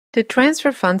To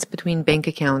transfer funds between bank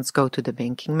accounts, go to the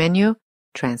Banking menu,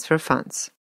 Transfer Funds.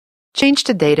 Change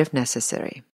the date if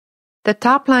necessary. The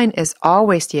top line is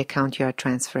always the account you are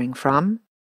transferring from,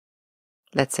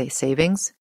 let's say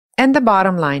savings, and the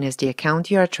bottom line is the account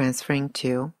you are transferring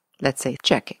to, let's say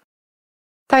checking.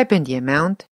 Type in the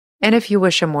amount, and if you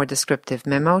wish a more descriptive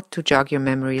memo to jog your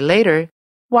memory later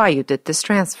why you did this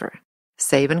transfer,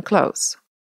 save and close.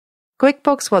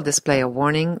 QuickBooks will display a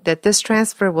warning that this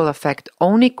transfer will affect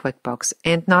only QuickBooks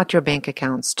and not your bank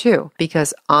accounts too,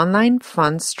 because online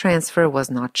funds transfer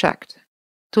was not checked.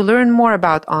 To learn more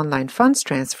about online funds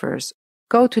transfers,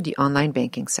 go to the Online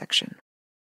Banking section.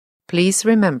 Please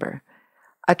remember,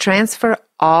 a transfer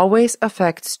always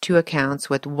affects two accounts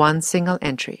with one single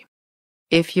entry.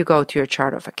 If you go to your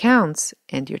chart of accounts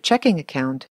and your checking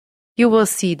account, you will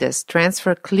see this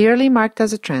transfer clearly marked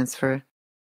as a transfer.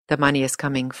 The money is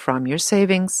coming from your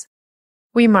savings.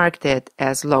 We marked it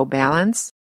as low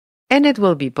balance, and it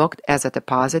will be booked as a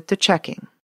deposit to checking.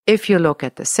 If you look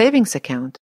at the savings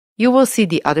account, you will see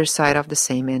the other side of the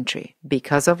same entry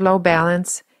because of low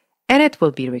balance, and it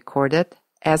will be recorded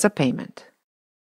as a payment.